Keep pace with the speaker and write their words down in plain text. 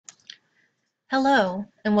Hello,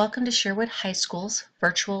 and welcome to Sherwood High School's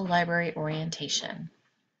Virtual Library Orientation.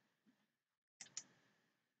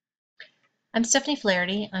 I'm Stephanie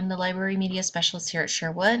Flaherty. I'm the Library Media Specialist here at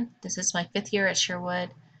Sherwood. This is my 5th year at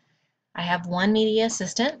Sherwood. I have one media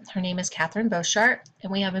assistant. Her name is Catherine Beauchart, and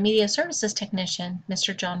we have a media services technician,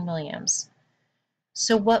 Mr. John Williams.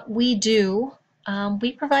 So what we do,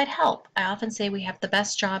 we provide help. I often say we have the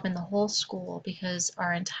best job in the whole school because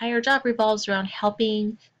our entire job revolves around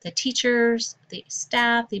helping the teachers, the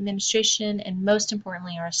staff, the administration, and most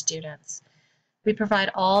importantly, our students. We provide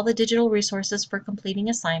all the digital resources for completing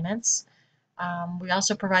assignments. We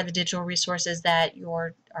also provide the digital resources that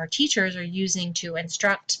our teachers are using to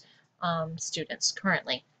instruct students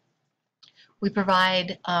currently. We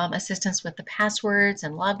provide assistance with the passwords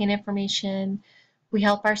and login information. We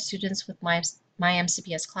help our students with My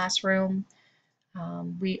MCPS Classroom.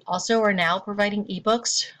 We also are now providing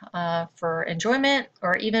ebooks for enjoyment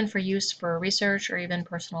or even for use for research or even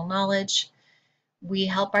personal knowledge. We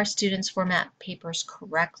help our students format papers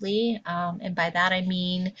correctly, and by that I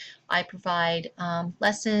mean I provide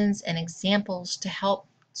lessons and examples to help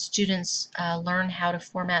students learn how to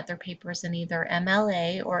format their papers in either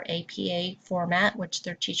MLA or APA format, which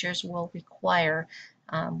their teachers will require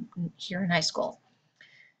here in high school.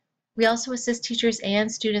 We also assist teachers and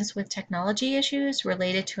students with technology issues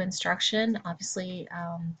related to instruction. Obviously,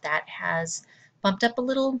 that has bumped up a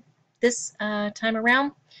little this time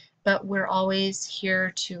around, but we're always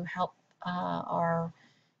here to help our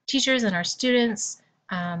teachers and our students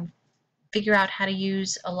figure out how to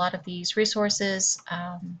use a lot of these resources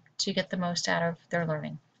to get the most out of their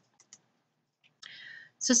learning.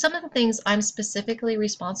 So some of the things I'm specifically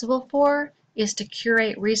responsible for is to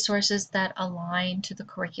curate resources that align to the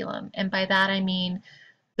curriculum. And by that I mean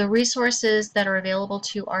the resources that are available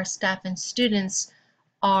to our staff and students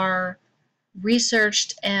are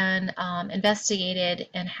researched and investigated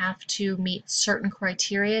and have to meet certain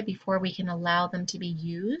criteria before we can allow them to be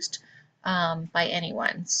used by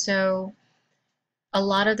anyone. So a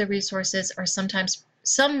lot of the resources are some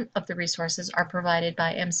of the resources are provided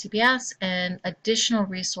by MCPS, and additional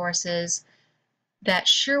resources that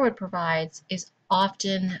Sherwood provides is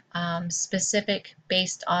often specific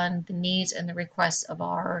based on the needs and the requests of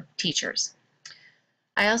our teachers.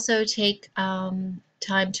 I also take time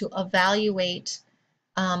to evaluate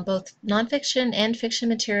both nonfiction and fiction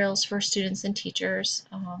materials for students and teachers.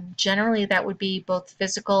 Generally, that would be both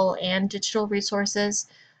physical and digital resources.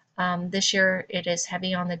 This year it is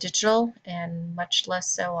heavy on the digital and much less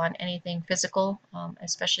so on anything physical,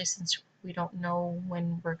 especially since we don't know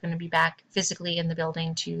when we're going to be back physically in the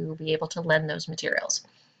building to be able to lend those materials.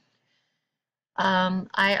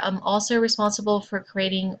 I am also responsible for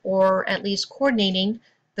creating or at least coordinating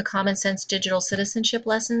the Common Sense Digital Citizenship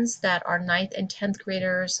lessons that our 9th and 10th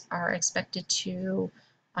graders are expected to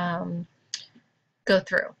go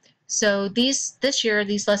through. So this year,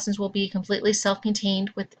 these lessons will be completely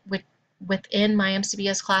self-contained within my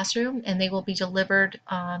MCPS classroom, and they will be delivered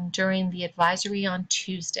during the advisory on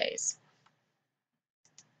Tuesdays.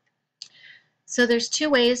 So there's two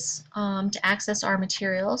ways to access our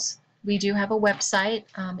materials. We do have a website.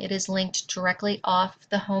 It is linked directly off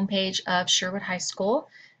the homepage of Sherwood High School,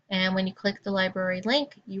 and when you click the library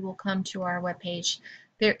link, you will come to our webpage.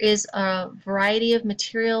 There is a variety of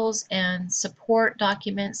materials and support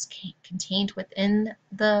documents contained within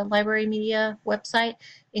the library media website,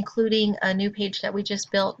 including a new page that we just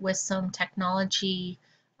built with some technology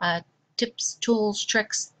tips, tools,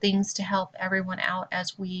 tricks, things to help everyone out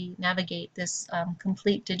as we navigate this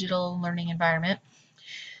complete digital learning environment.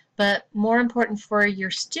 But more important for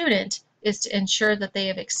your student is to ensure that they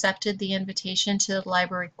have accepted the invitation to the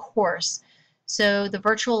library course. So the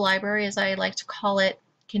virtual library, as I like to call it,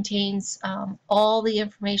 contains all the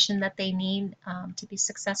information that they need to be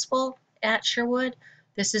successful at Sherwood.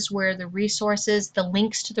 This is where the resources, the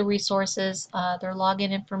links to the resources, their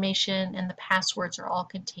login information, and the passwords are all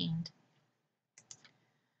contained.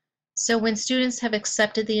 So when students have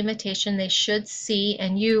accepted the invitation, they should see,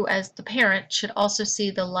 and you as the parent should also see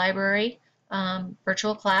the library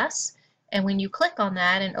virtual class. And when you click on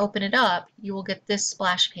that and open it up, you will get this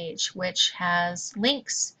splash page, which has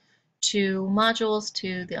links to modules,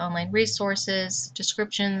 to the online resources,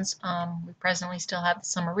 descriptions. We presently still have the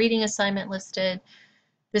summer reading assignment listed.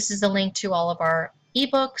 This is a link to all of our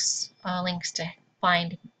ebooks, links to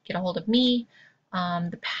get a hold of me.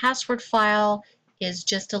 The password file is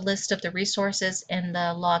just a list of the resources and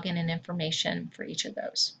the login and information for each of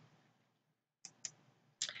those.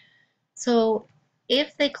 So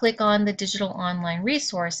if they click on the digital online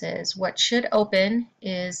resources, what should open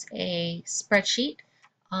is a spreadsheet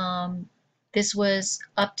This was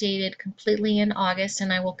updated completely in August,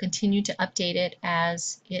 and I will continue to update it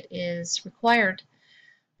as it is required.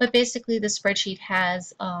 But basically, the spreadsheet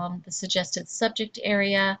has the suggested subject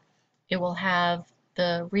area. It will have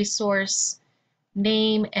the resource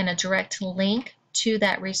name and a direct link to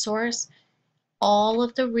that resource. All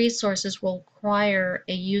of the resources will require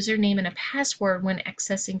a username and a password when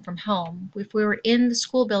accessing from home. If we were in the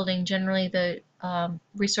school building, generally the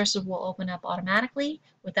resources will open up automatically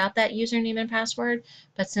without that username and password,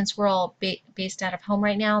 but since we're all based out of home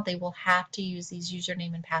right now, they will have to use these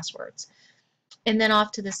username and passwords. And then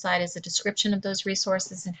off to the side is a description of those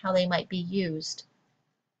resources and how they might be used.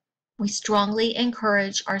 We strongly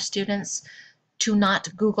encourage our students to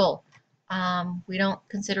not Google. We don't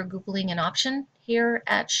consider Googling an option here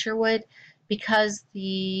at Sherwood because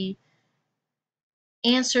the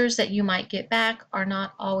answers that you might get back are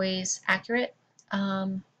not always accurate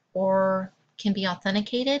or can be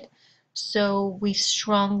authenticated. So we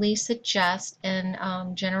strongly suggest and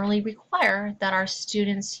generally require that our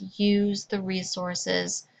students use the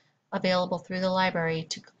resources available through the library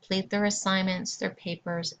to complete their assignments, their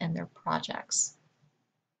papers, and their projects.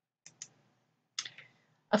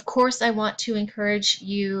 Of course, I want to encourage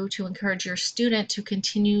you to encourage your student to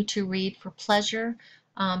continue to read for pleasure.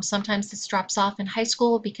 Sometimes this drops off in high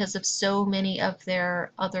school because of so many of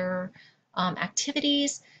their other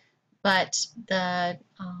activities, but the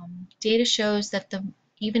data shows that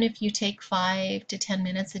even if you take 5 to 10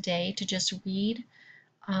 minutes a day to just read,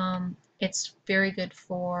 it's very good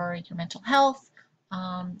for your mental health,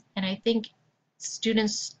 and I think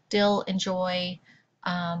students still enjoy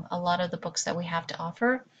a lot of the books that we have to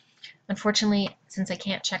offer. Unfortunately, since I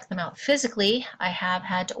can't check them out physically, I have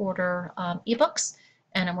had to order ebooks,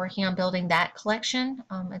 and I'm working on building that collection.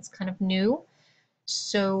 It's kind of new.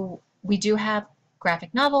 So we do have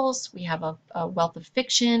graphic novels, we have a wealth of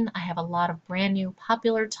fiction, I have a lot of brand new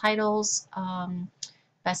popular titles,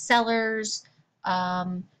 bestsellers,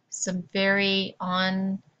 some very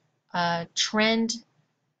on trend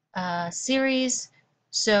series.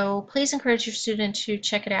 So please encourage your student to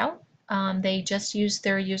check it out. They just use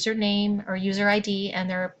their username or user ID and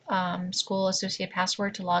their school associate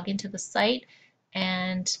password to log into the site,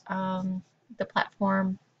 and the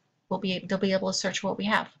platform they'll be able to search what we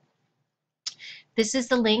have. This is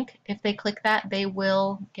the link. If they click that, they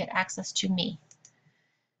will get access to me.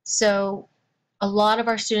 So a lot of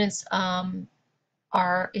our students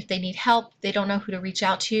if they need help, they don't know who to reach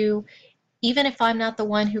out to. Even if I'm not the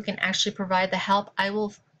one who can actually provide the help, I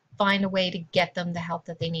will find a way to get them the help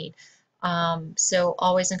that they need. So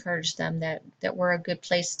always encourage them that we're a good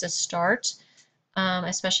place to start,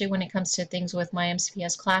 especially when it comes to things with My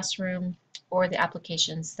MCPS Classroom or the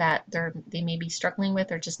applications that they may be struggling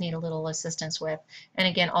with or just need a little assistance with. And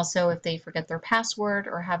again, also if they forget their password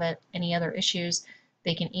or have any other issues,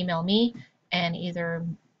 they can email me, and either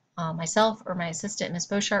myself or my assistant, Ms.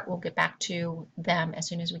 Beauchart, will get back to them as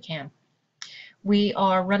soon as we can. We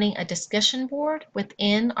are running a discussion board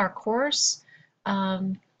within our course.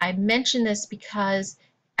 I mention this because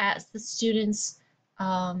as the students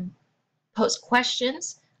post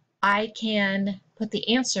questions, I can put the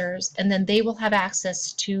answers, and then they will have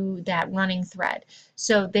access to that running thread.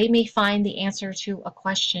 So they may find the answer to a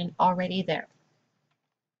question already there.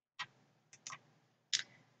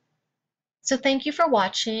 So thank you for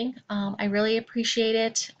watching. I really appreciate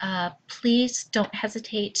it. Please don't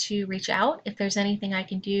hesitate to reach out if there's anything I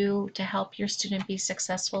can do to help your student be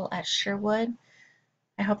successful at Sherwood.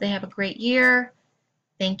 I hope they have a great year.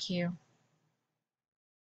 Thank you.